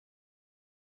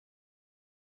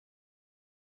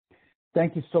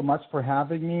Thank you so much for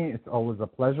having me. It's always a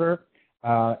pleasure.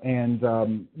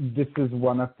 This is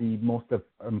one of the most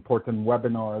important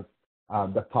webinars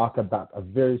that talk about a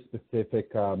very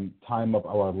specific time of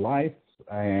our lives,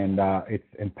 and it's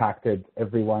impacted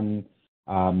everyone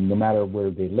no matter where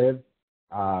they live.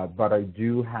 But I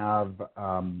do have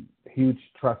huge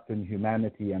trust in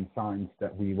humanity and science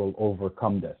that we will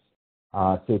overcome this.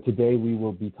 So today we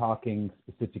will be talking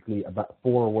specifically about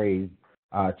 4 ways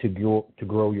to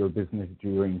grow your business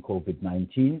during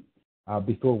COVID-19.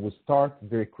 Before we start,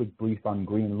 very quick brief on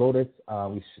Green Lotus.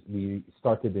 We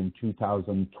started in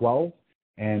 2012,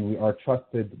 and we are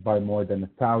trusted by more than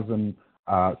 1,000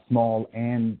 small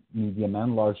and medium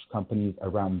and large companies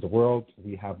around the world.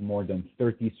 We have more than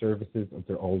 30 services.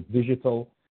 They're all digital.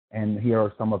 And here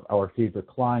are some of our favorite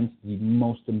clients. The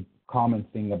most common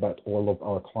thing about all of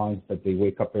our clients that they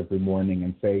wake up every morning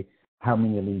and say, how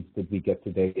many leads did we get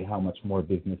today? How much more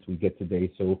business we get today?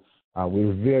 So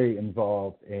we're very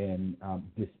involved in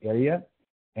this area.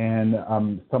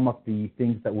 And some of the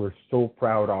things that we're so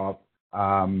proud of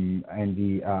and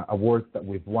the awards that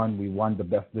we've won, we won the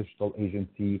Best Digital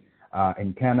Agency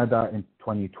in Canada in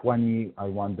 2020. I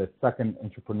won the 2nd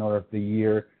Entrepreneur of the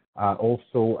Year.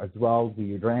 Also, as well,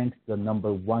 we ranked the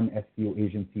 #1 SEO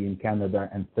agency in Canada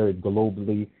and 3rd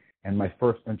globally. And my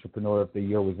first Entrepreneur of the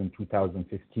Year was in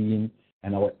 2015.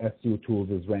 And our SEO Tools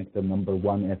is ranked the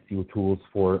 #1 SEO Tools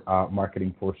for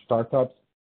marketing for startups.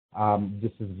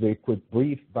 This is a very quick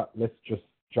brief, but let's just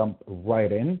jump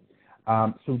right in.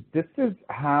 So this is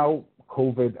how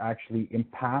COVID actually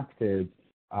impacted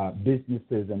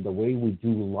businesses and the way we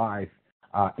do life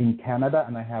in Canada.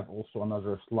 And I have also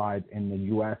another slide in the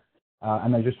U.S.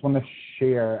 And I just want to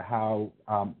share how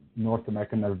North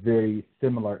American are very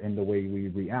similar in the way we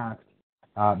react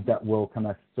that will kind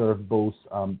of serve both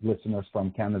listeners from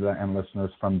Canada and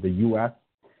listeners from the U.S.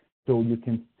 So you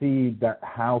can see that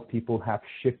how people have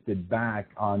shifted back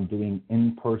on doing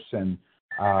in-person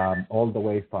all the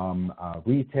way from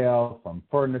retail, from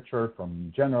furniture,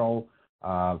 from general,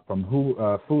 from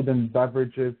food and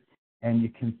beverages. And you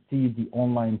can see the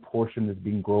online portion has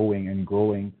been growing and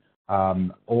growing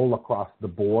all across the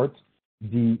board.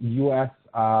 The U.S.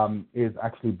 Is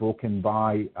actually broken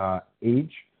by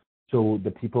age. So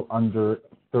the people under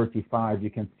 35, you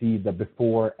can see the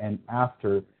before and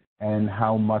after, and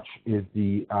how much is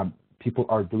the people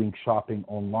are doing shopping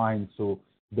online. So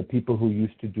the people who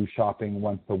used to do shopping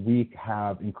once a week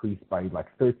have increased by like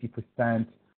 30%,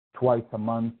 twice a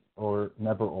month, or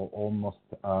never or almost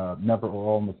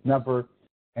never.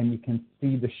 And you can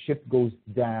see the shift goes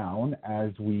down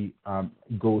as we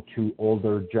go to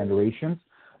older generations.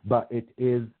 But it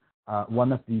is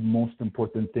one of the most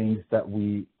important things that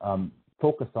we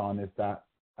focus on is that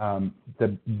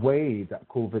the way that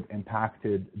COVID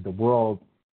impacted the world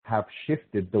have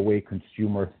shifted the way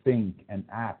consumers think and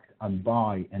act and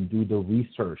buy and do the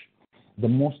research. The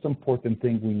most important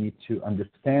thing we need to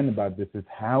understand about this is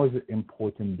how is it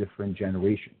important different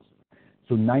generations.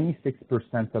 So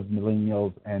 96% of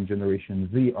millennials and Generation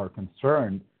Z are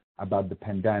concerned about the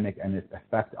pandemic and its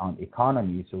effect on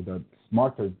economy. So the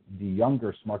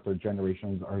younger, smarter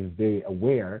generations are very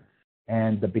aware,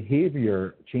 and the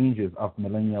behavior changes of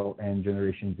millennial and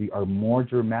Generation Z are more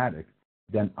dramatic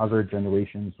than other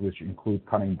generations, which include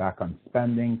cutting back on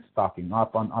spending, stocking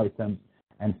up on items,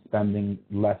 and spending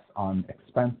less on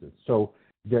expenses. So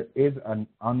there is an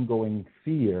ongoing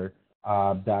fear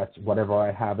that whatever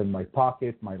I have in my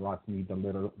pocket might last me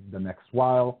the next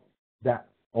while. That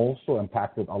also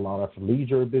impacted a lot of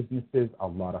leisure businesses, a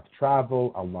lot of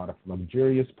travel, a lot of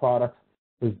luxurious products,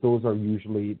 because those are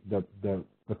usually the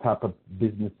type of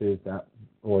businesses that,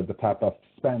 or the type of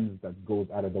spend that goes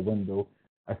out of the window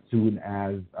as soon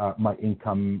as my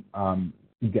income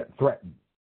gets threatened.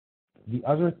 The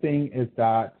other thing is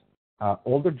that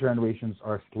older generations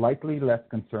are slightly less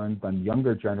concerned than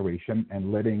younger generation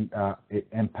and letting it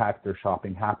impact their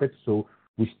shopping habits. So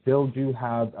we still do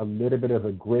have a little bit of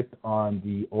a grip on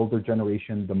the older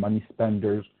generation, the money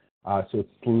spenders. So it's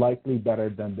slightly better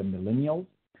than the millennials.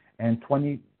 And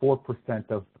 24%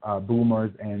 of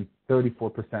boomers and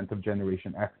 34% of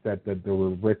Generation X said that they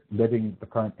were letting the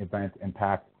current event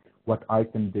impact what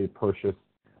item they purchased.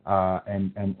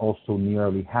 And also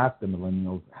nearly half the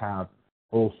millennials have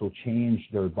also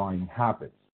changed their buying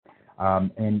habits.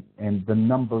 And the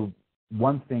number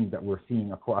one thing that we're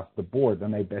seeing across the board,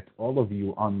 and I bet all of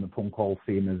you on the phone call,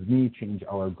 same as me, change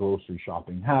our grocery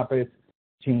shopping habits,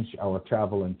 change our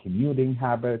travel and commuting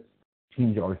habits,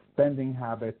 change our spending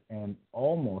habits, and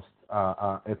almost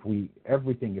if we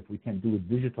can do it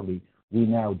digitally, we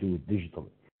now do it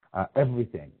digitally.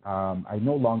 everything. I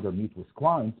no longer meet with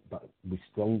clients, but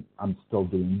I'm still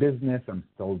doing business. I'm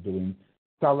still doing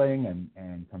selling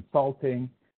and consulting.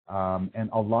 And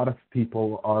a lot of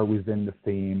people are within the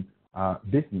same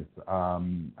business.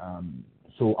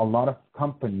 So a lot of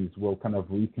companies will kind of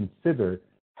reconsider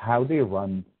how they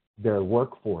run their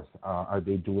workforce. Are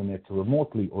they doing it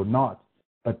remotely or not?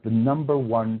 But the number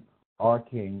one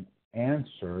arcing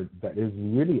answer that is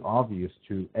really obvious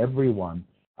to everyone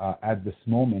at this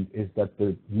moment is that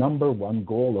the number one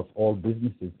goal of all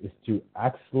businesses is to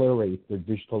accelerate their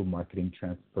digital marketing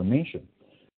transformation.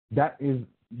 That is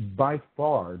by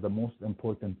far the most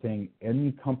important thing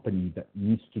any company that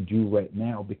needs to do right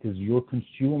now, because your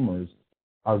consumers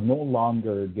are no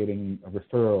longer getting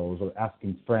referrals or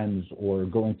asking friends or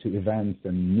going to events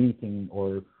and meeting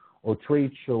or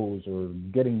trade shows or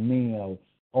getting mail.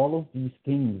 All of these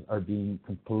things are being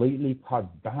completely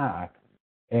cut back,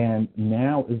 and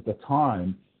now is the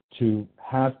time to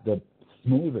have the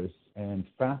smoothest and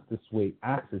fastest way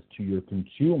access to your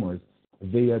consumers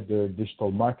via their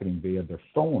digital marketing, via their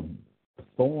phone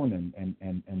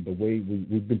and the way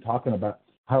we've been talking about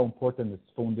how important is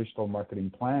phone digital marketing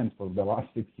plan for the last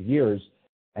 6 years,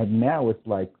 and now it's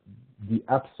like the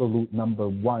absolute number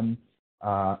one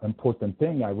important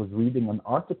thing. I was reading an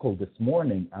article this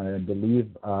morning, and I believe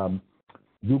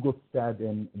Google said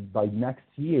by next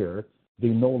year they're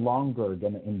no longer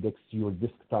going to index your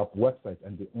desktop website,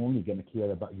 and they're only going to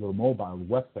care about your mobile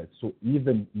website. So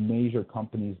even major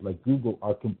companies like Google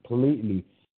are completely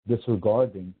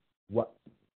disregarding what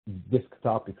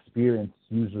desktop experience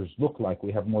users look like.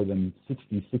 We have more than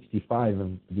 65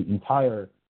 of the entire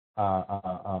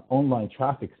online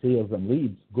traffic, sales, and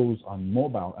leads goes on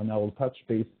mobile, and I will touch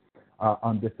base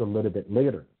on this a little bit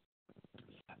later.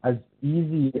 As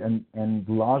easy and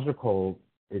logical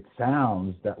it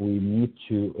sounds that we need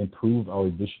to improve our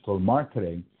digital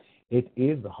marketing, it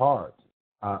is hard.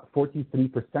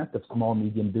 43% of small,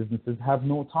 medium businesses have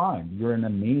no time. You're an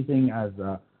amazing as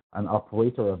an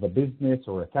operator of a business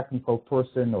or a technical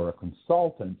person or a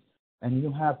consultant, and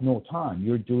you have no time.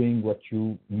 You're doing what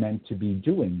you meant to be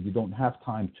doing. You don't have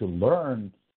time to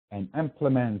learn and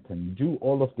implement and do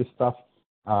all of this stuff.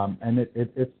 And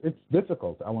it's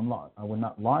difficult. I will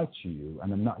not lie to you,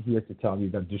 and I'm not here to tell you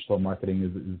that digital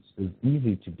marketing is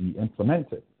easy to be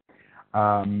implemented.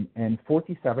 And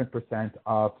 47%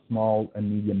 of small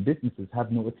and medium businesses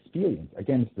have no experience.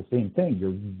 Again, it's the same thing.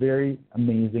 You're very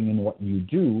amazing in what you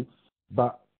do,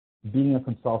 but being a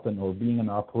consultant or being an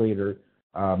operator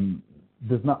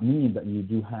does not mean that you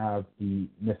do have the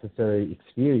necessary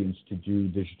experience to do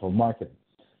digital marketing.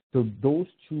 So those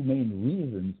two main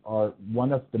reasons are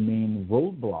one of the main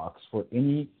roadblocks for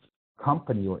any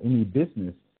company or any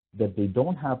business, that they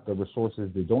don't have the resources,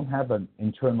 they don't have an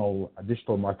internal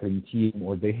digital marketing team,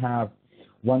 or they have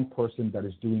one person that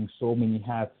is doing so many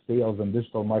hats, sales and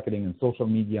digital marketing and social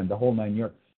media and the whole 9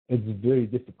 yards. It's very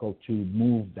difficult to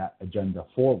move that agenda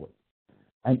forward.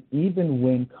 And even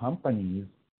when companies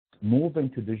move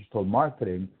into digital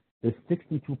marketing, there's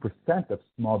 62% of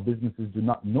small businesses do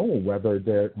not know whether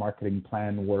their marketing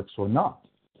plan works or not.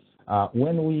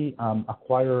 When we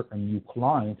acquire a new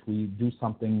client, we do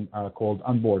something called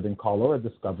onboarding call or a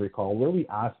discovery call, where we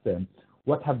ask them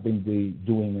what have been they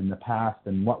doing in the past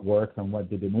and what worked and what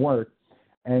didn't work,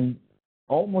 and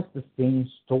almost the same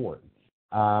story.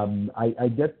 I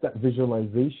get that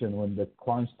visualization when the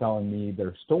client's telling me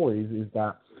their stories, is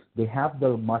that they have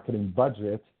their marketing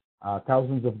budget,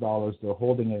 thousands of dollars, they're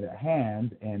holding it at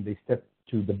hand, and they step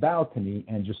to the balcony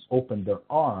and just open their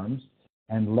arms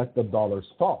and let the dollars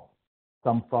fall.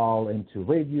 Some fall into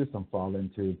radio, some fall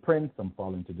into print, some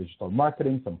fall into digital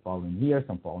marketing, some fall in here,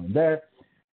 some fall in there.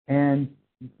 And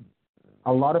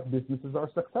a lot of businesses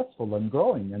are successful and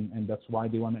growing, and that's why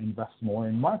they want to invest more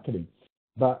in marketing.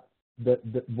 But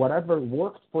whatever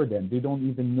works for them, they don't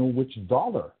even know which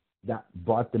dollar that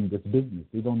brought them this business.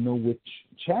 They don't know which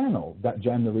channel that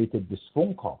generated this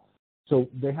phone call. So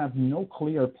they have no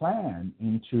clear plan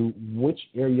into which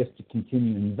areas to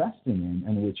continue investing in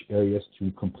and which areas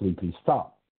to completely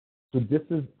stop. So this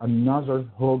is another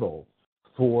hurdle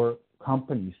for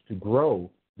companies to grow,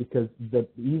 because the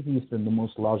easiest and the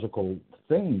most logical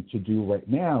thing to do right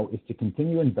now is to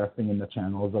continue investing in the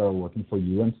channels that are working for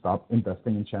you and stop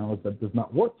investing in channels that does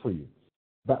not work for you.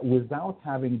 But without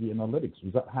having the analytics,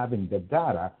 without having the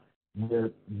data,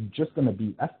 we're just going to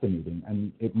be estimating,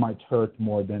 and it might hurt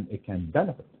more than it can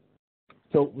benefit.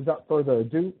 So without further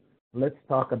ado, let's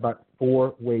talk about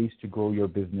 4 ways to grow your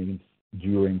business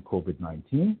during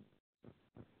COVID-19.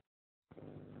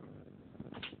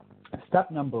 Step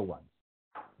number 1,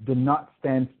 do not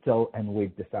stand still and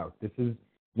wait this out. This is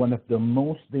one of the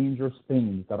most dangerous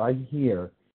things that I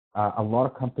hear a lot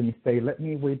of companies say, let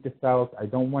me wait this out. I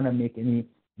don't want to make any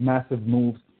massive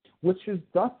moves, which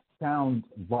does sound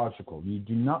logical. You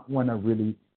do not want to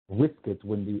really risk it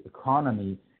when the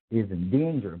economy is in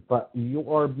danger, but you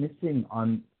are missing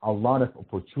on a lot of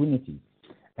opportunities.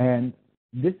 And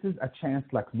this is a chance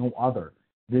like no other.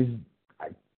 I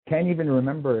can't even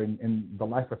remember in the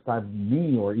life of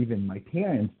me or even my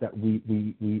parents that we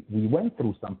went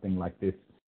through something like this.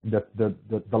 The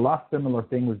last similar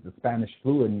thing was the Spanish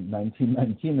flu in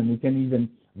 1919, and we can even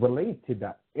relate to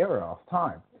that era of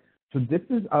time. So this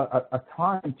is a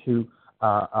time to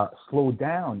slow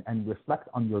down and reflect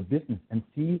on your business and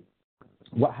see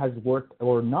what has worked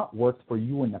or not worked for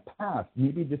you in the past.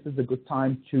 Maybe this is a good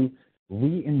time to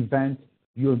reinvent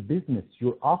your business,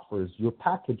 your offers, your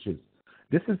packages.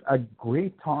 This is a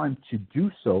great time to do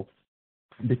so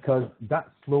because that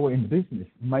slow in business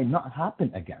might not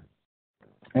happen again.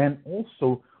 And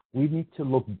also, we need to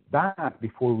look back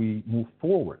before we move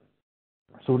forward.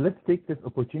 So let's take this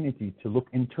opportunity to look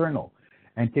internal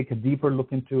and take a deeper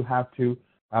look into how to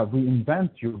reinvent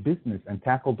your business and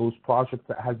tackle those projects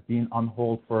that have been on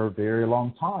hold for a very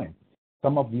long time.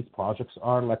 Some of these projects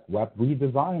are like web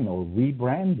redesign or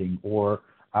rebranding or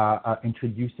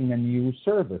introducing a new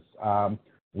service.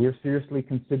 We're seriously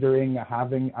considering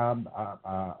having an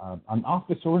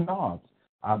office or not.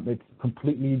 It's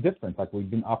completely different. Like we've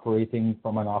been operating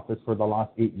from an office for the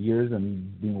last 8 years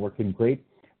and been working great,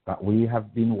 but we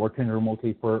have been working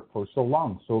remotely for so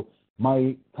long. So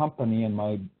my company and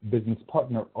my business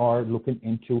partner are looking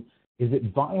into, is it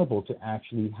viable to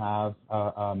actually have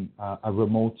a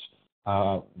remote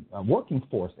working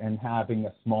force and having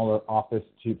a smaller office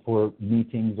for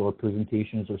meetings or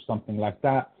presentations or something like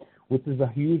that, which is a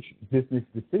huge business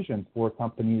decision for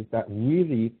companies that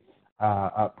really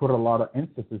put a lot of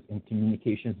emphasis in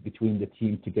communications between the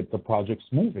team to get the projects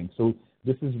moving. So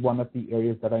this is one of the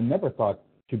areas that I never thought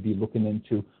to be looking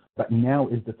into, but now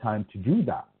is the time to do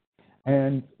that.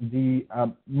 And the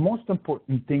most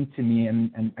important thing to me,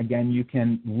 and again, you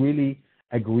can really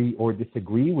agree or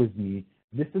disagree with me,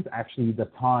 this is actually the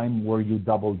time where you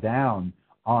double down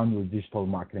on your digital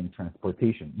marketing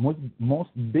transportation. Most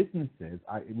businesses,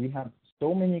 we have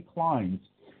so many clients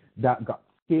that got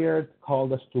scared,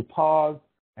 called us to pause,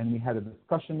 and we had a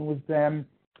discussion with them.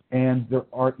 And there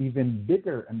are even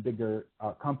bigger and bigger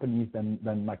companies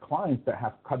than my clients that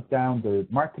have cut down their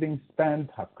marketing spend,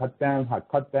 have cut down,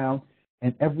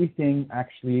 and everything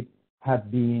actually have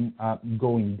been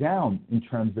going down in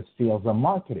terms of sales and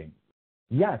marketing.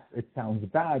 Yes, it sounds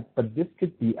bad, but this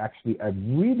could be actually a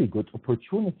really good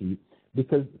opportunity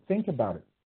because think about it.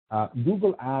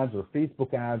 Google ads or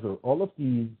Facebook ads or all of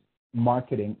these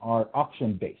marketing are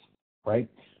auction-based, right?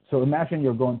 So imagine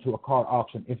you're going to a car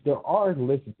auction. If there are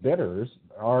less bidders,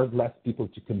 there are less people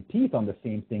to compete on the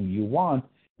same thing you want,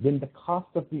 then the cost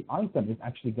of the item is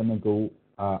actually going to go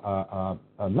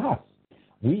less.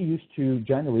 We used to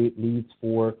generate leads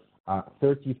for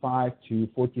 $35 to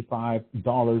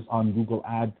 $45 on Google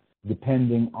Ads,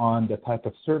 depending on the type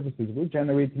of services. We're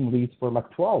generating leads for like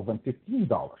 $12 and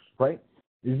 $15, right?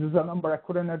 This is a number I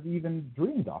couldn't have even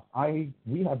dreamed of.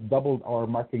 We have doubled our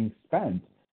marketing spend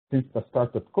since the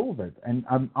start of COVID, and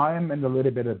I am in a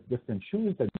little bit of different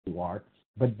shoes than you are,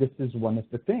 but this is one of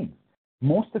the things.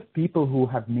 Most of people who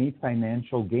have made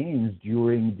financial gains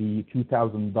during the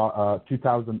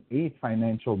 2008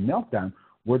 financial meltdown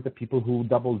were the people who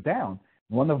doubled down.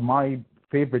 One of my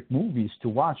favorite movies to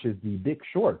watch is The Big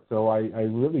Short, so I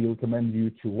really recommend you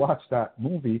to watch that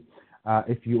movie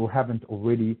if you haven't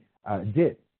already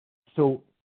did. So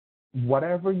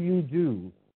whatever you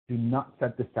do not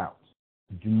set this out.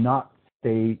 Do not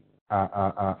stay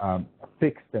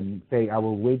fixed and say, I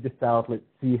will wait this out, let's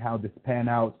see how this pan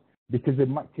out, because it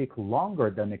might take longer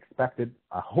than expected.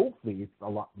 Hopefully it's a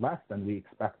lot less than we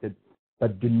expected,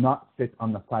 but do not sit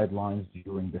on the sidelines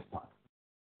during this time.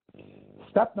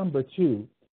 Step number 2,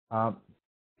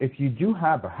 if you do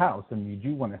have a house and you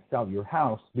do want to sell your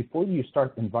house, before you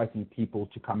start inviting people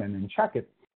to come in and check it,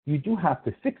 you do have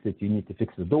to fix it. You need to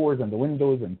fix the doors and the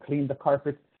windows and clean the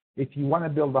carpets. If you want to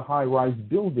build a high-rise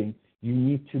building, you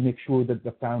need to make sure that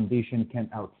the foundation can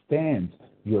outstand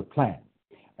your plan.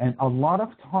 And a lot of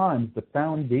times, the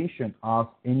foundation of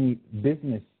any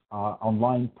business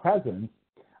online presence,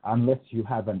 unless you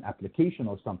have an application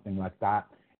or something like that,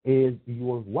 is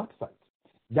your website.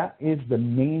 That is the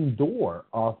main door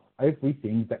of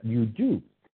everything that you do.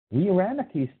 We ran a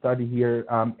case study here.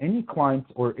 Any clients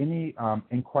or any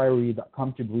inquiry that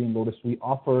come to Green Lotus, we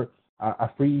offer a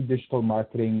free digital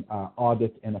marketing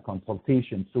audit and a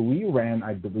consultation. So we ran,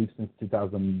 I believe, since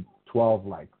 2012,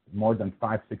 like more than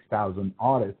 6,000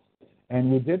 audits.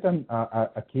 And we did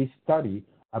a case study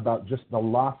about just the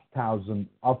last 1,000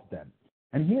 of them.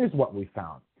 And here's what we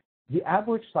found. The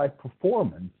average site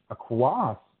performance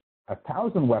across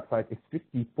 1,000 websites is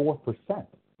 54%.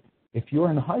 If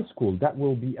you're in high school, that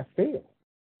will be a fail.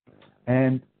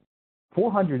 And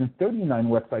 439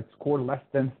 websites score less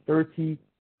than 30%.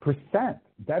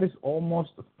 That is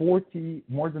almost more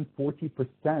than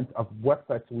 40% of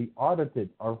websites we audited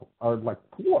are like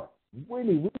poor,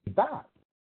 really, really bad.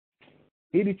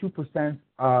 82%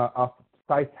 of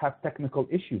sites have technical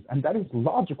issues, and that is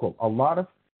logical. A lot of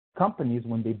companies,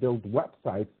 when they build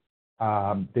websites,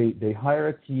 they hire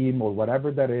a team or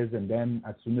whatever that is, and then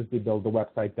as soon as they build the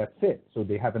website, that's it. So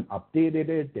they haven't updated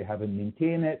it, they haven't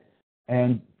maintained it,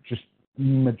 and just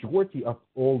majority of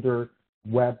older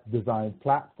web design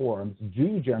platforms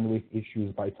do generate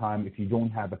issues by time if you don't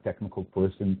have a technical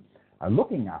person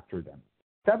looking after them.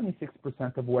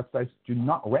 76% of websites do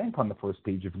not rank on the first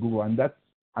page of Google, and that's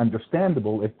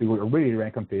understandable. If they were already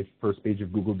ranked on the first page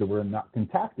of Google, they were not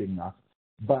contacting us.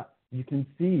 But you can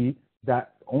see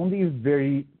that only a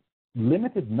very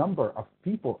limited number of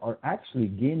people are actually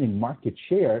gaining market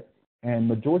share, and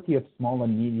majority of small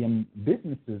and medium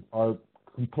businesses are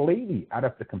completely out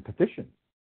of the competition.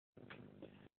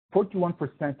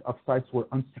 41% of sites were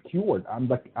unsecured.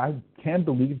 I can't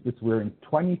believe this. We're in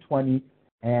 2020,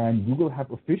 and Google have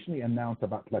officially announced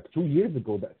about 2 years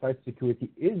ago that site security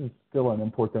is still an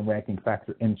important ranking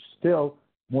factor, and still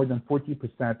more than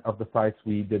 40% of the sites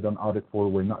we did an audit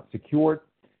for were not secured.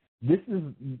 This is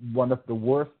one of the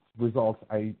worst results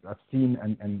I've seen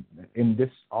in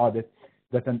this audit,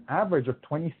 that an average of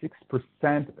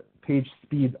 26% page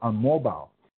speed on mobile.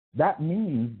 That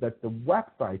means that the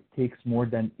website takes more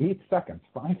than 8 seconds,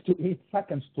 5 to 8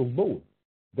 seconds to load.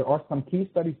 There are some case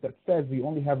studies that says we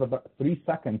only have about 3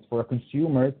 seconds for a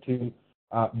consumer to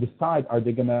decide are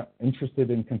they interested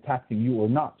in contacting you or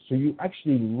not. So you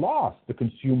actually lost the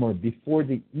consumer before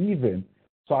they even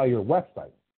saw your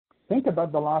website. Think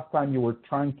about the last time you were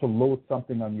trying to load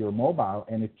something on your mobile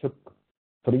and it took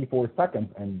 3-4 seconds,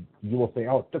 and you will say,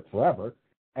 oh, it took forever,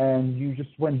 and you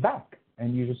just went back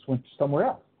and you just went somewhere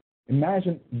else.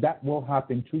 Imagine that will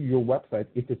happen to your website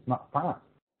if it's not fast.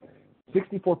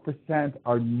 64%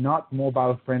 are not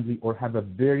mobile friendly or have a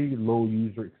very low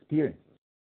user experience.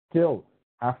 Still,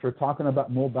 after talking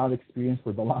about mobile experience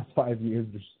for the last 5 years,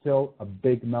 there's still a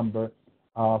big number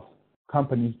of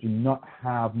companies do not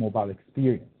have mobile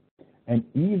experience. And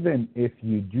even if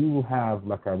you do have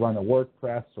run a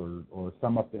WordPress or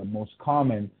some of the most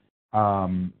common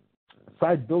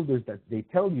site builders that they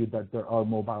tell you that there are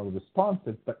mobile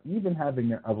responsive, but even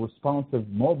having a responsive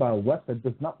mobile website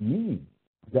does not mean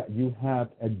that you have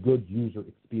a good user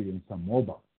experience on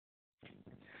mobile.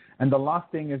 And the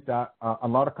last thing is that a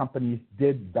lot of companies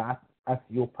did bad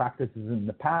SEO practices in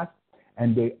the past,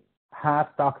 and they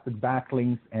have toxic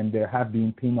backlinks, and they have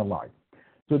been penalized.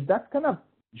 So that kind of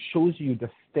shows you the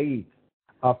state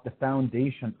of the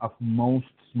foundation of most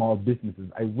small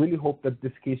businesses. I really hope that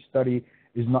this case study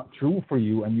is not true for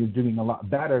you and you're doing a lot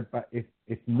better, but if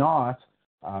not,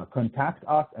 contact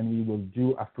us and we will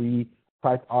do a free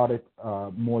site audit,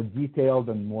 more detailed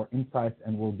and more insights,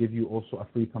 and we'll give you also a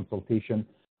free consultation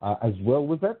as well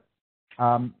with it.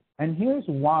 And here's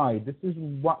why. This is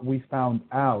what we found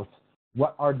out.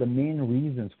 What are the main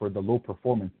reasons for the low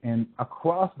performance? And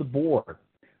across the board,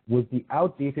 with the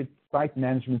outdated site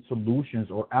management solutions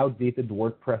or outdated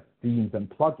WordPress themes and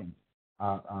plugins.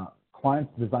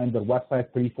 Clients designed their website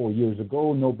 3-4 years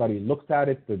ago. Nobody looks at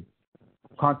it. The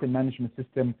content management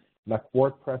system like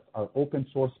WordPress are open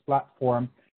source platform,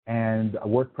 and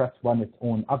WordPress run its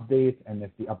own updates. And if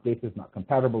the update is not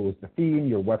compatible with the theme,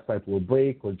 your website will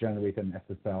break or generate an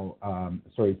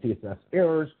CSS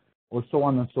errors, or so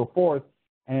on and so forth.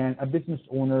 And a business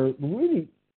owner really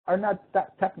are not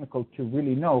that technical to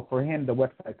really know. For him, the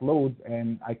website loads,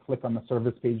 and I click on the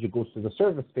service page, it goes to the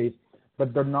service page,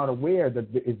 but they're not aware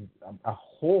that there is a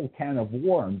whole can of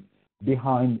worms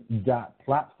behind that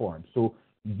platform. So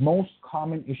most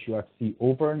common issue I see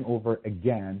over and over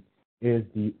again is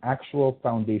the actual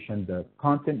foundation, the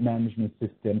content management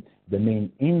system, the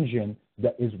main engine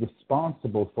that is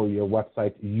responsible for your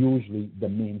website, usually the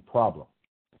main problem.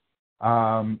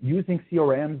 Using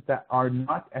CRMs that are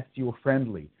not SEO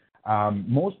friendly.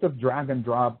 Most of drag and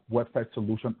drop website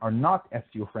solutions are not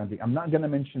SEO friendly. I'm not going to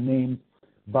mention names,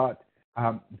 but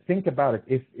think about it.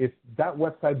 If that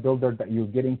website builder that you're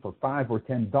getting for $5 or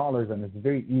 $10 and it's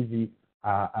very easy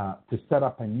to set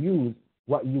up and use,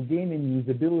 what you gain in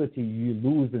usability, you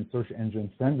lose in search engine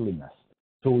friendliness.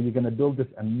 So you're going to build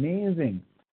this amazing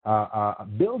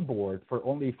billboard for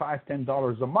only $5,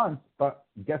 $10 a month, but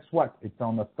guess what? It's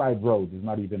on the side road. It's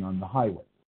not even on the highway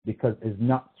because it's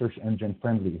not search engine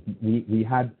friendly. We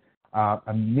had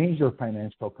a major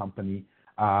financial company,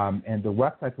 and the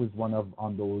website was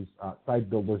on those site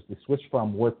builders. They switched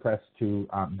from WordPress to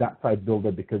that site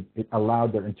builder because it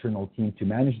allowed their internal team to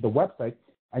manage the website,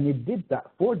 and it did that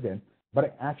for them, but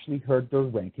it actually hurt their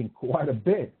ranking quite a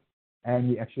bit. And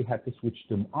we actually had to switch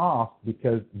them off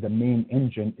because the main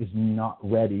engine is not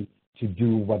ready to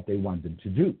do what they want them to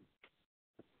do.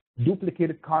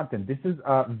 Duplicated content. This is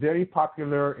very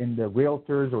popular in the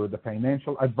realtors or the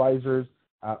financial advisors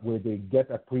where they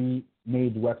get a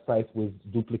pre-made website with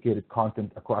duplicated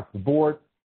content across the board.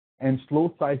 And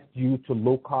slow sites due to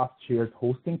low-cost shared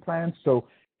hosting plans. So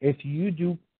if you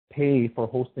do pay for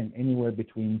hosting anywhere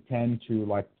between $10 to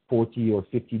like $40 or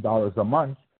 $50 a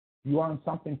month, you are on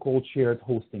something called shared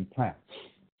hosting plan.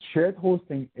 Shared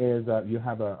hosting is you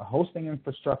have a hosting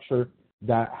infrastructure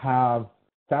that have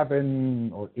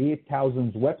 7,000 or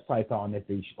 8,000 websites on it.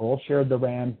 They all share the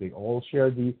RAMs. They all share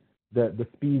the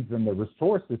speeds and the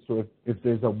resources. So if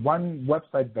there's one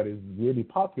website that is really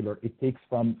popular, it takes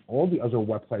from all the other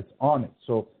websites on it.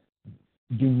 So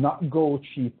do not go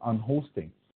cheap on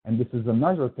hosting. And this is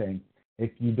another thing.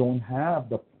 If you don't have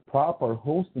the proper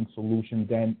hosting solution,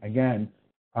 then again,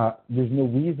 there's no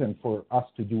reason for us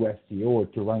to do SEO or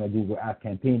to run a Google ad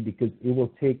campaign because it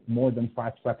will take more than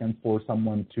 5 seconds for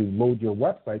someone to load your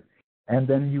website, and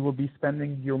then you will be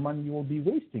spending your money, you will be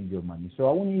wasting your money. So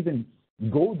I won't even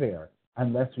go there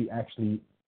unless we actually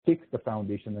fix the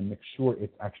foundation and make sure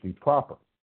it's actually proper.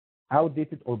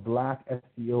 Outdated or black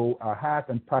SEO hats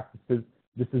and practices,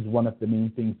 this is one of the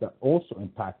main things that also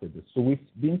impacted this. So we've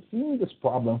been seeing this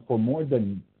problem for more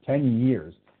than 10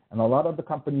 years. And a lot of the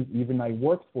companies even I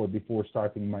worked for before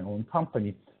starting my own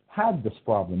company had this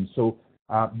problem. So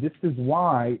this is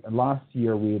why last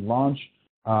year we launched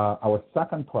our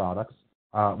second products.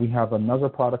 We have another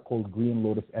product called Green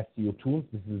Lotus SEO Tools.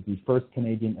 This is the first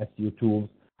Canadian SEO tools,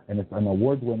 and it's an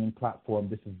award-winning platform.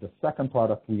 This is the second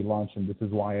product we launched, and this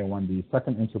is why I won the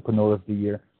second Entrepreneur of the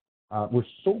Year. We're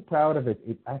so proud of it.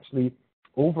 It actually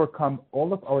overcome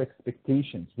all of our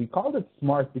expectations. We called it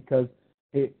smart because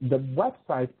the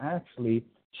website actually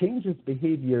changes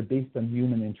behavior based on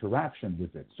human interaction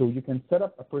with it. So you can set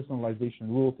up a personalization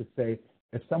rule to say,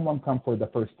 if someone comes for the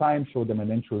first time, show them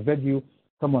an intro video.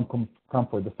 Someone come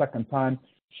for the second time,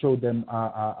 show them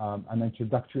an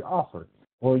introductory offer.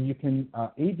 Or you can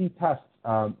A/B test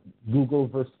Google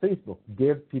versus Facebook.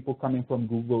 Give people coming from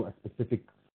Google a specific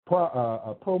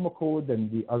promo code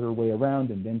and the other way around,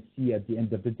 and then see at the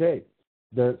end of the day.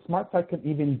 The smart site can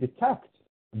even detect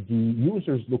the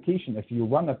user's location. If you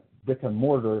run a brick and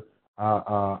mortar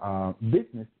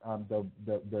business,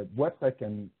 the website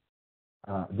can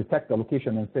detect the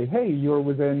location and say, hey, you're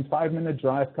within 5-minute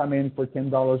drive, come in for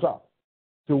 $10 off.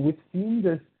 So we've seen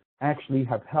this actually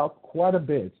have helped quite a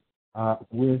bit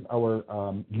with our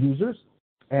users,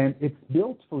 and it's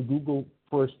built for Google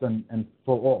first and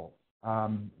for all.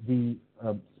 The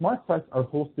smart sites are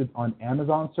hosted on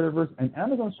Amazon servers, and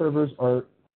Amazon servers are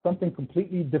something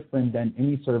completely different than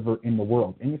any server in the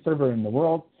world. Any server in the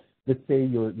world, let's say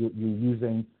you're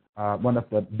using one of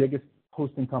the biggest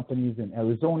hosting companies in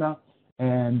Arizona,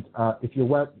 and if you're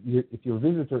a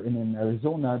visitor in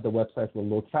Arizona, the website will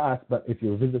load fast, but if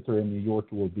you're a visitor in New York,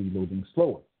 it will be loading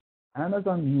slower.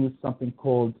 Amazon used something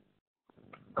called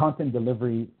Content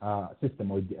Delivery System,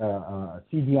 or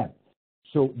CDN.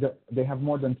 So they have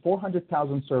more than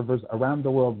 400,000 servers around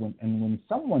the world, and when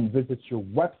someone visits your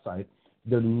website,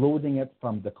 they're loading it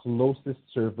from the closest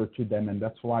server to them, and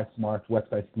that's why smart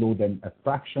websites load in a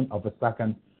fraction of a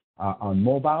second on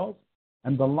mobiles.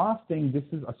 And the last thing, this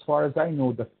is, as far as I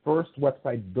know, the first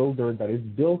website builder that is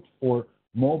built for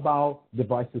mobile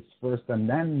devices first and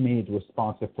then made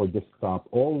responsive for desktop.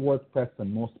 All WordPress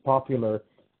and most popular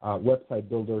website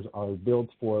builders are built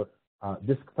for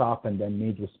desktop and then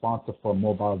made responsive for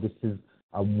mobile. This is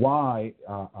why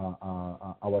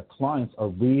our clients are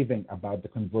raving about the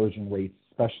conversion rates,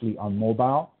 especially on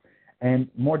mobile. And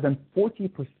more than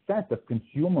 40% of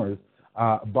consumers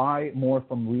buy more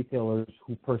from retailers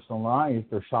who personalize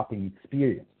their shopping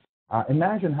experience.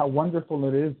 Imagine how wonderful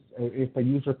it is if a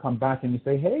user comes back and you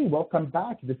say, hey, welcome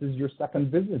back. This is your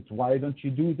second visit. Why don't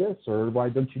you do this or why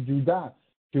don't you do that?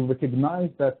 To recognize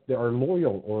that they are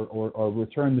loyal or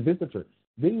return visitor.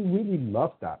 They really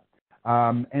love that.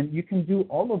 And you can do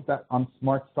all of that on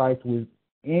smart site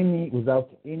without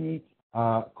any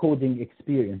coding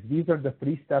experience. These are the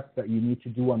 3 steps that you need to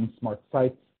do on smart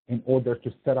site. in order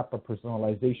to set up a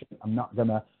personalization. I'm not going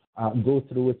to go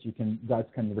through it. Guys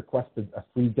can request a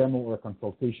free demo or a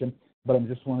consultation, but I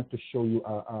just wanted to show you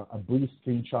a brief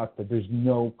screenshot that there's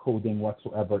no coding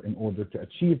whatsoever in order to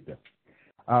achieve this.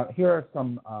 Here are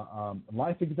some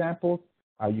live examples.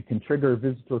 You can trigger a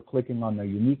visitor clicking on a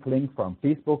unique link from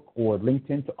Facebook or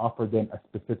LinkedIn to offer them a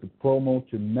specific promo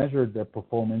to measure their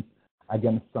performance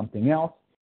against something else.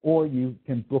 Or you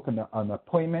can book an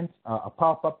appointment, a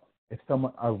pop-up. If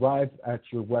someone arrives at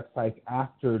your website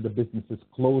after the business is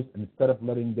closed, instead of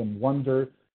letting them wonder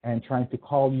and trying to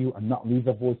call you and not leave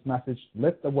a voice message,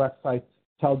 let the website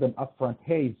tell them upfront,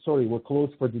 hey, sorry, we're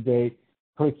closed for the day.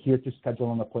 Click here to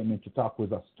schedule an appointment to talk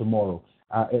with us tomorrow.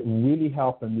 It really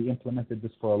helped, and we implemented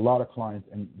this for a lot of clients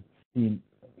and seen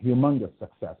humongous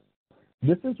success.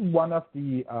 This is one of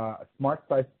the smart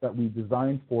sites that we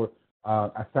designed for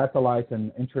a satellite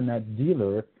and internet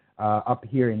dealer up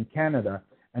here in Canada.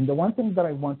 And the one thing that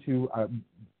I want to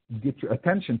get your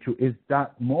attention to is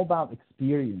that mobile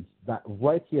experience, that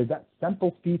right here, that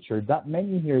simple feature, that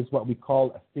menu here is what we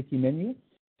call a sticky menu.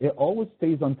 It always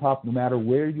stays on top no matter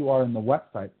where you are in the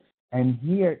website. And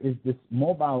here is this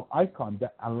mobile icon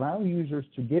that allows users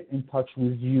to get in touch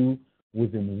with you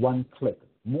within one click.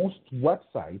 Most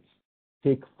websites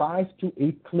take 5 to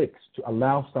 8 clicks to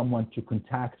allow someone to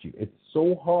contact you. It's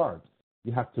so hard.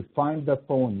 You have to find the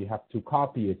phone, you have to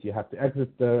copy it, you have to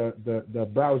exit the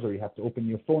browser, you have to open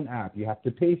your phone app, you have to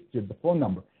paste the phone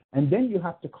number, and then you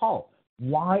have to call.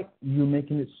 Why are you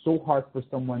making it so hard for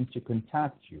someone to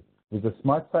contact you? With a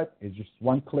smart site, it's just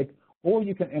one click, or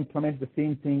you can implement the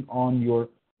same thing on your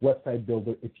website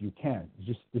builder if you can.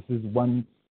 This is one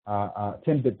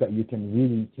tidbit that you can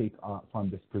really take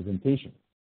from this presentation.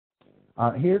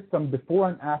 Here's some before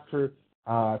and after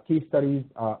case studies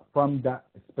from that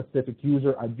specific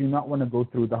user. I do not want to go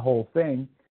through the whole thing,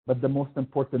 but the most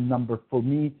important number for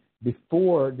me,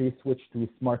 before they switched to a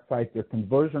smart site, their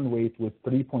conversion rate was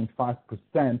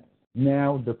 3.5%.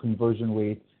 Now the conversion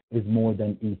rate is more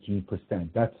than 18%.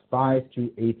 That's 5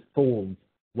 to 8 fold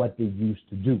what they used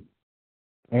to do.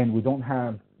 And we don't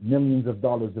have millions of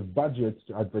dollars of budgets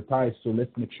to advertise, so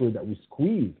let's make sure that we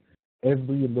squeeze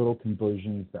every little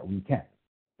conversions that we can.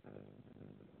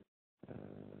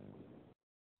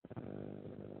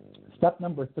 Step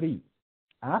number 3,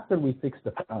 after we fix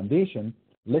the foundation,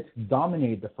 let's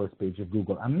dominate the first page of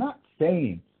Google. I'm not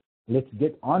saying let's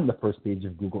get on the first page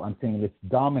of Google. I'm saying let's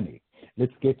dominate.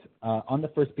 Let's get on the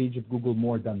first page of Google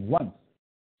more than once.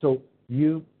 So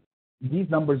these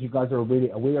numbers you guys are already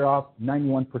aware of.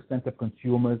 91% of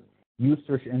consumers use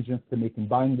search engines to make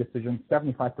buying decisions.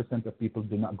 75% of people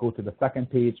do not go to the second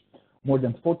page. More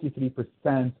than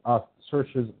 43% of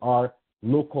searches are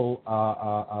local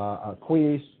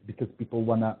queries because people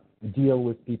want to deal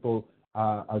with people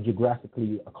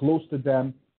geographically close to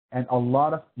them. And a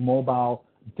lot of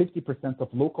 50% of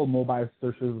local mobile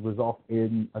searches result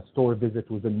in a store visit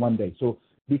within 1 day. So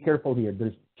be careful here.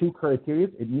 There's 2 criteria.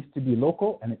 It needs to be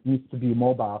local and it needs to be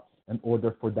mobile in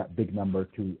order for that big number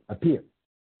to appear.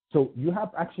 So you have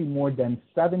actually more than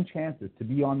 7 chances to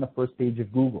be on the first page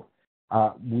of Google.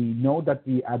 We know that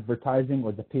the advertising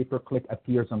or the pay-per-click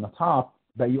appears on the top,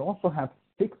 but you also have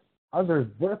 6 other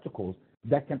verticals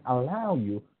that can allow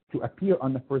you to appear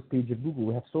on the first page of Google.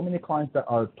 We have so many clients that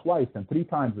are twice and 3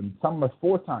 times and some are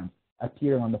 4 times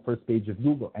appearing on the first page of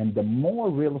Google. And the more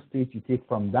real estate you take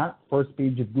from that first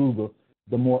page of Google,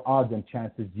 the more odds and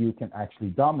chances you can actually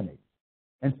dominate.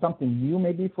 And something new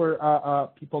maybe for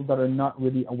people that are not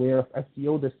really aware of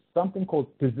SEO, there's something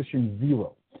called position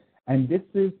 0. And this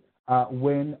is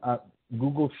when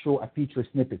Google show a feature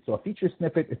snippet. So a feature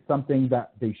snippet is something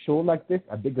that they show like this,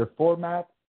 a bigger format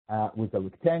with a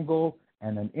rectangle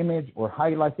and an image or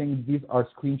highlighting. These are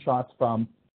screenshots from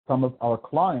some of our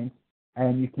clients,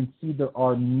 and you can see there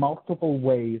are multiple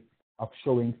ways of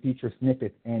showing feature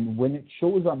snippets. And when it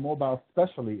shows on mobile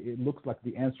especially, it looks like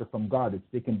the answer from God. It's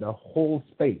taken the whole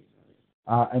space.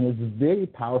 And it's very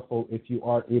powerful if you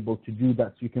are able to do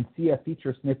that. So you can see a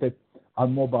feature snippet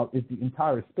on mobile is the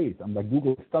entire space. And like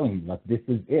Google is telling you, like, this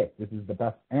is it. This is the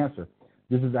best answer.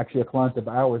 This is actually a client of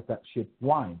ours that ships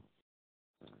wine.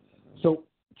 So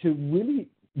to really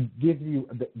give you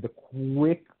the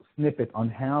quick snippet on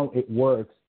how it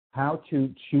works, how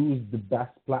to choose the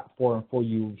best platform for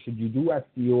you, should you do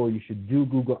SEO or you should do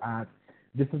Google Ads,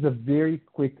 this is a very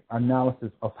quick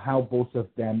analysis of how both of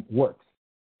them work.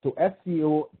 So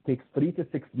SEO takes 3 to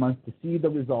 6 months to see the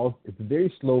results. It's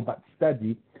very slow but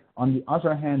steady. On the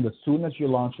other hand, as soon as you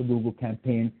launch a Google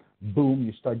campaign, boom,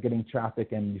 you start getting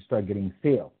traffic and you start getting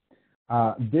sales.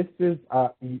 This is,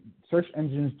 search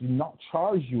engines do not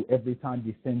charge you every time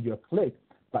they send you a click,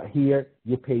 but here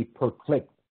you pay per click.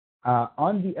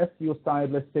 On the SEO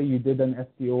side, let's say you did an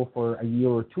SEO for a year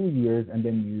or 2 years, and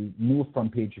then you moved from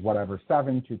page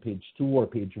 7 to page 2 or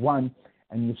page 1,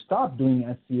 and you stop doing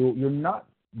SEO, you're not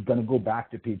going to go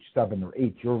back to page 7 or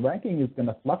 8. Your ranking is going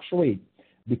to fluctuate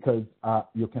because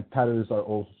your competitors are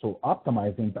also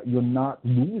optimizing, but you're not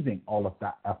losing all of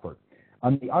that effort.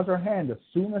 On the other hand, as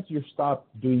soon as you stop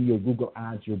doing your Google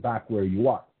ads, you're back where you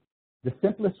are. The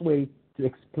simplest way to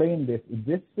explain this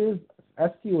is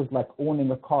SEO is like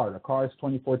owning a car. A car is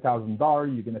 $24,000.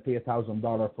 You're going to pay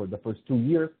 $1,000 for the first 2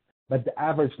 years, but the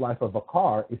average life of a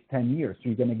car is 10 years. So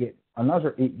you're going to get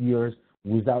another 8 years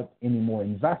without any more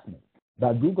investment.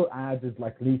 But Google Ads is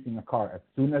like leasing a car. As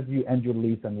soon as you end your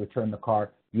lease and return the car,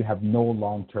 you have no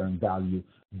long-term value,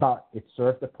 but it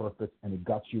served the purpose and it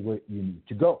got you where you need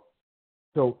to go.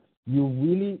 So you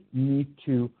really need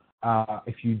to,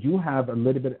 if you do have a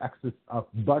little bit of excess of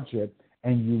budget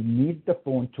and you need the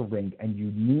phone to ring and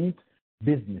you need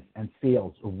business and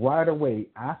sales right away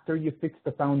after you fix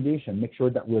the foundation, make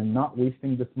sure that we're not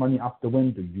wasting this money out the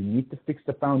window. You need to fix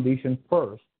the foundation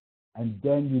first, and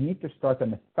then you need to start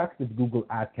an effective Google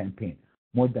ad campaign.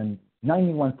 More than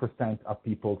 91% of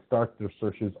people start their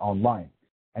searches online.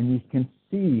 And you can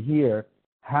see here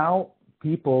how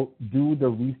people do the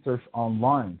research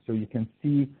online. So you can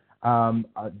see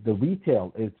the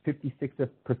retail is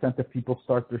 56% of people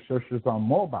start their searches on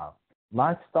mobile.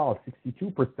 Lifestyle,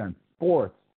 62%.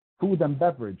 Sports, food and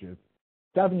beverages,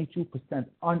 72%.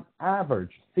 On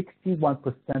average,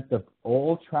 61% of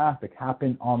all traffic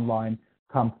happen online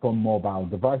come from mobile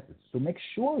devices. So make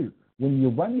sure when you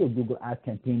run your Google ad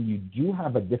campaign, you do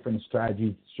have a different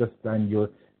strategy just than your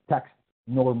text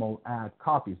normal ad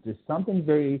copies. There's something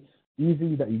very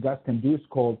easy that you guys can do. It's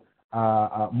called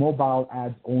mobile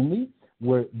ads only,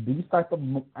 where these type of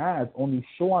ads only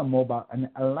show on mobile and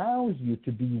it allows you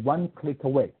to be one click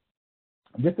away.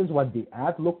 This is what the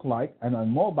ad look like, and on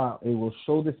mobile, it will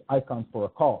show this icon for a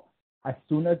call. As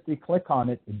soon as they click on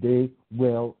it, they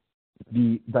will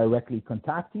be directly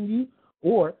contacting you,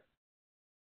 or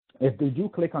if they do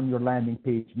click on your landing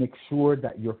page, make sure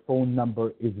that your phone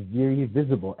number is very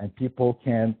visible and people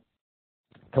can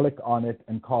click on it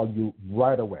and call you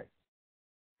right away.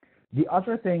 The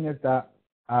other thing is that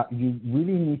you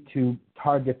really need to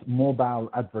target mobile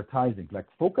advertising. Like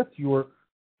focus your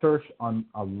search on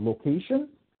a location.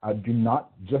 Do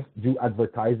not just do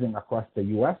advertising across the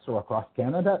U.S. or across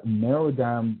Canada. Narrow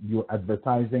down your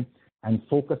advertising and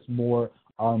focus more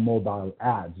on mobile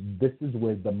ads. This is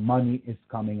where the money is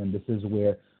coming, and this is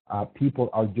where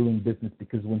people are doing business,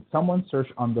 because when someone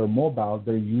searches on their mobile,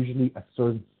 there usually a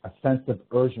sense of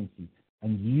urgency.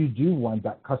 And you do want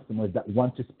that customer that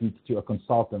want to speak to a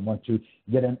consultant, want to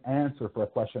get an answer for a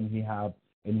question he have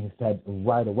in his head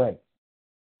right away.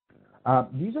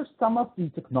 These are some of the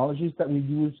technologies that we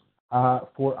use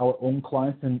for our own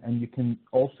clients, and you can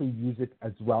also use it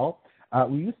as well.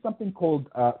 We use something called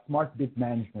smart bid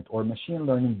management or machine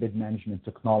learning bid management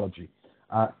technology.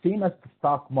 Same as the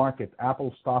stock market,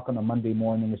 Apple stock on a Monday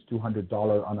morning is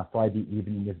 $200, on a Friday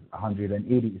evening is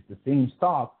 $180. It's the same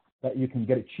stock, but you can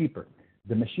get it cheaper.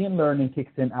 The machine learning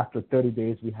kicks in after 30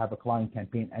 days. We have a client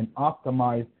campaign and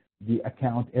optimize the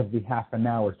account every half an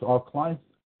hour. So our clients'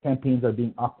 campaigns are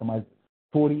being optimized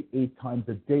 48 times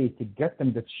a day to get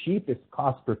them the cheapest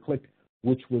cost per click,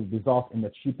 which will result in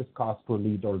the cheapest cost per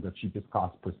lead or the cheapest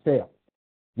cost per sale.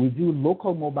 We do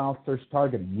local mobile search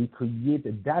targeting. We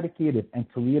create dedicated and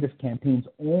creative campaigns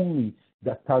only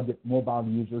that target mobile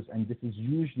users, and this is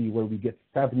usually where we get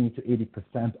 70 to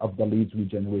 80% of the leads we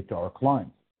generate to our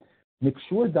clients. Make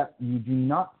sure that you do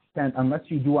not send, unless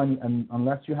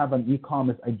you have an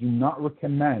e-commerce, I do not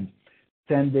recommend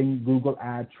sending Google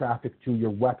ad traffic to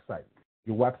your website.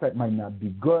 Your website might not be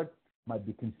good, might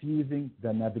be confusing,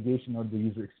 the navigation or the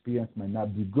user experience might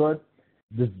not be good.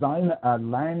 Design a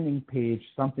landing page,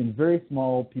 something very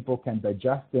small, people can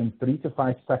digest in 3 to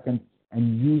 5 seconds,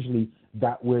 and usually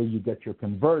that way you get your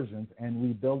conversions. And we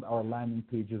build our landing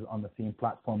pages on the same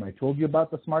platform I told you about,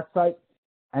 the Smart Site,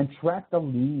 and track the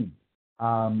leads.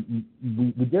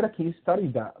 We did a case study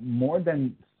that more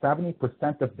than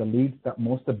 70% of the leads that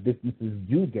most of businesses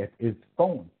do get is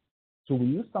phone. So we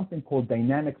use something called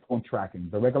dynamic phone tracking.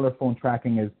 The regular phone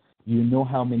tracking is you know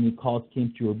how many calls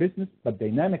came to your business, but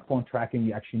dynamic phone tracking,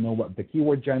 you actually know what the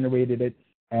keyword generated it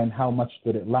and how much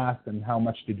did it last and how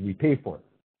much did we pay for it.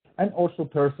 And also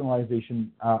personalization,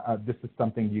 this is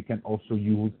something you can also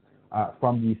use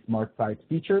from the Smart Site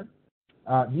feature.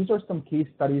 These are some case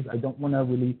studies. I don't want to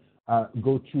really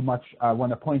go too much. I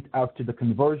want to point out to the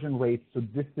conversion rate. So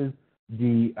this is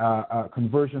the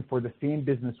conversion for the same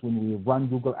business when we run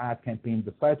Google ad campaign.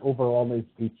 The site overall is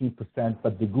 18%,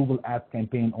 but the Google ads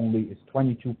campaign only is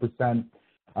 22%.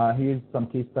 Here's some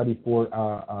case study for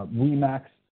Remax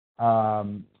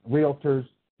Realtors.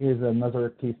 Here's another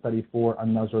case study for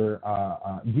another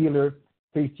dealer.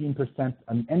 18%.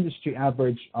 An industry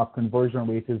average of conversion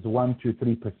rate is 1 to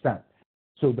 3%.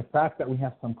 So the fact that we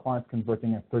have some clients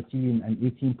converting at 13 and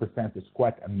 18% is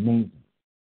quite amazing.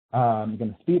 I'm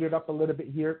going to speed it up a little bit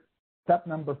here. Step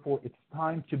number 4, it's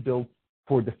time to build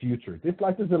for the future. This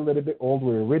slide is a little bit old.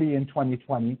 We're already in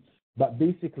 2020, but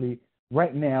basically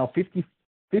right now, 50%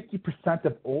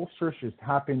 of all searches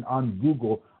happen on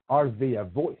Google are via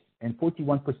voice, and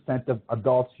 41% of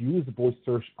adults use voice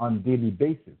search on a daily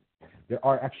basis. There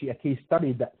are actually a case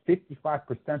study that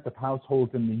 55% of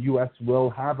households in the U.S. will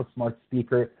have a smart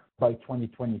speaker by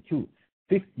 2022.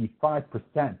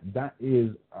 55%. That is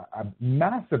a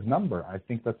massive number. I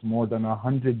think that's more than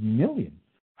 100 million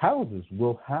houses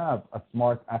will have a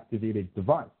smart activated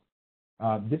device.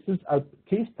 This is a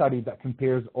case study that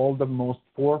compares all the most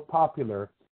 4 popular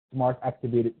smart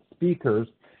activated speakers,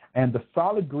 and the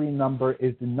solid green number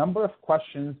is the number of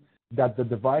questions that the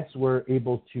device were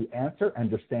able to answer,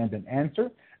 understand, and answer,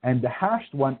 and the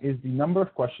hashed one is the number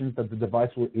of questions that the device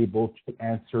were able to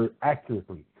answer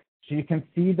accurately. So you can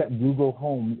see that Google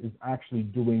Home is actually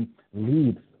doing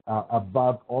leaps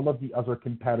above all of the other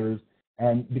competitors,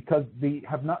 and because they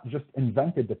have not just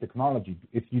invented the technology.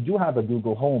 If you do have a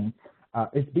Google Home,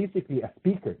 it's basically a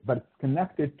speaker, but it's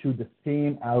connected to the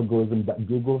same algorithm that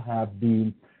Google have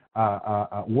been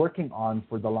working on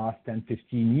for the last 10,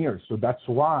 15 years. So that's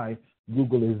why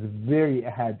Google is very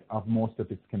ahead of most of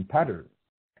its competitors.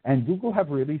 And Google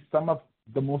have released some of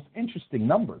the most interesting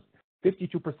numbers.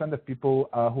 52% of people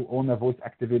who own a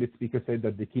voice-activated speaker say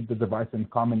that they keep the device in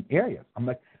common areas. I'm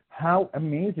like, how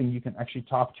amazing you can actually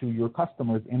talk to your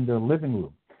customers in their living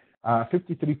room.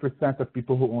 53% of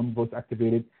people who own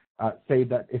voice-activated say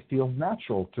that it feels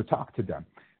natural to talk to them.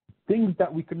 Things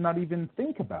that we could not even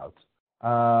think about.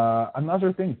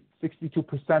 Another thing,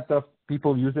 62% of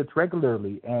people use it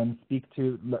regularly and speak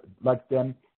to like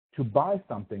them to buy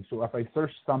something. So if I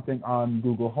search something on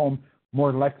Google Home,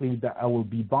 more likely that I will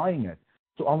be buying it.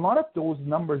 So a lot of those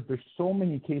numbers, there's so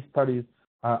many case studies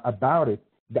about it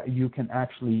that you can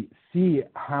actually see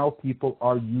how people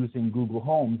are using Google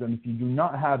Homes. And if you do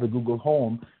not have a Google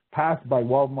Home, pass by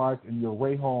Walmart in your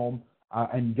way home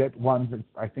and get one.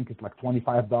 I think it's like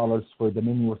 $25 for the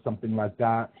menu or something like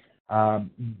that.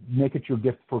 Make it your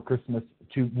gift for Christmas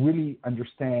to really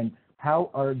understand how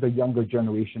are the younger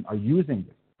generation are using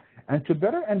this. And to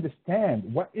better understand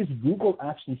what is Google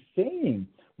actually saying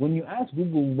when you ask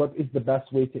Google what is the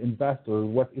best way to invest or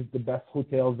what is the best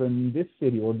hotels in this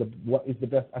city or what is the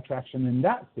best attraction in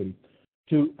that city.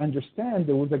 To understand,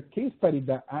 there was a case study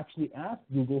that actually asked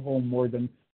Google Home more than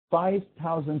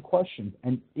 5,000 questions,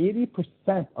 and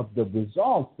 80% of the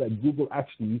results that Google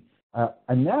actually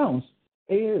announced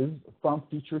is from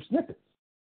feature snippets.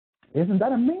 Isn't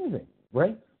that amazing,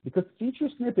 right? Because feature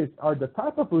snippets are the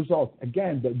type of results,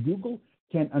 again, that Google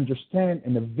can understand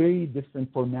in a very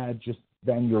different format just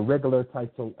than your regular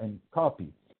title and copy.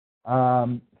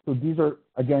 So these are,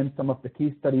 again, some of the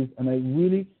case studies, and I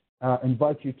really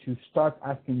invite you to start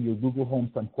asking your Google Home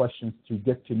some questions to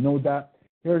get to know that.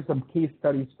 Here are some case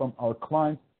studies from our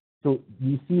clients. So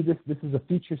you see this is a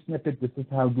feature snippet. This is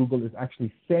how Google is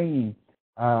actually saying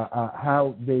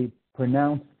how they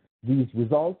pronounce these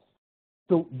results.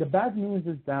 So the bad news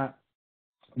is that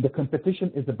the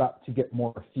competition is about to get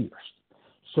more fierce.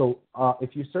 So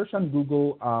if you search on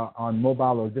Google on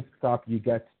mobile or desktop, you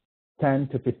get 10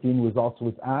 to 15 results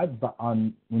with ads, but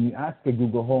when you ask a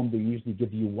Google Home, they usually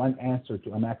give you one answer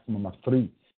to a maximum of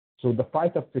 3. So the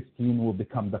fight of 15 will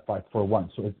become the fight for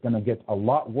 1. So it's going to get a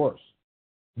lot worse.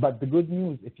 But the good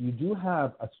news, if you do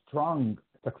have a strong,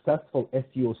 successful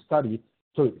SEO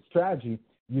strategy,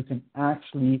 you can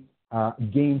actually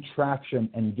gain traction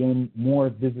and gain more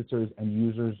visitors and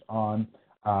users on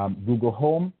Google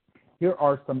Home. Here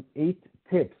are some 8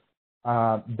 tips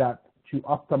that to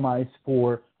optimize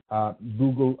for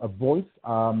Google Voice.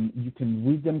 You can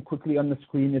read them quickly on the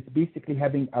screen. It's basically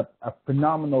having a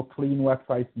phenomenal, clean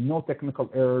website, no technical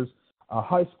errors, a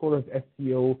high score of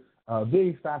SEO,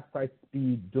 very fast site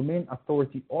speed, domain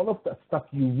authority, all of that stuff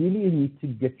you really need to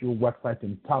get your website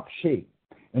in top shape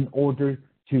in order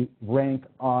to rank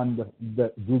on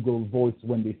the Google Voice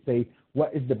when they say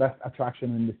what is the best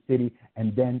attraction in the city,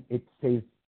 and then it says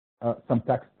some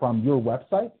text from your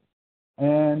website.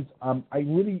 And I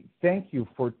really thank you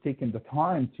for taking the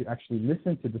time to actually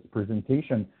listen to this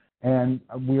presentation. And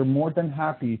we're more than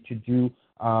happy to do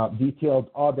detailed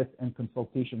audits and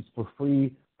consultations for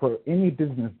free for any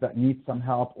business that needs some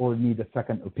help or need a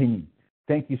second opinion.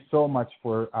 Thank you so much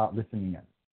for listening in.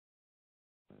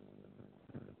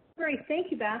 Great.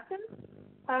 Thank you,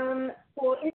 Bassem. For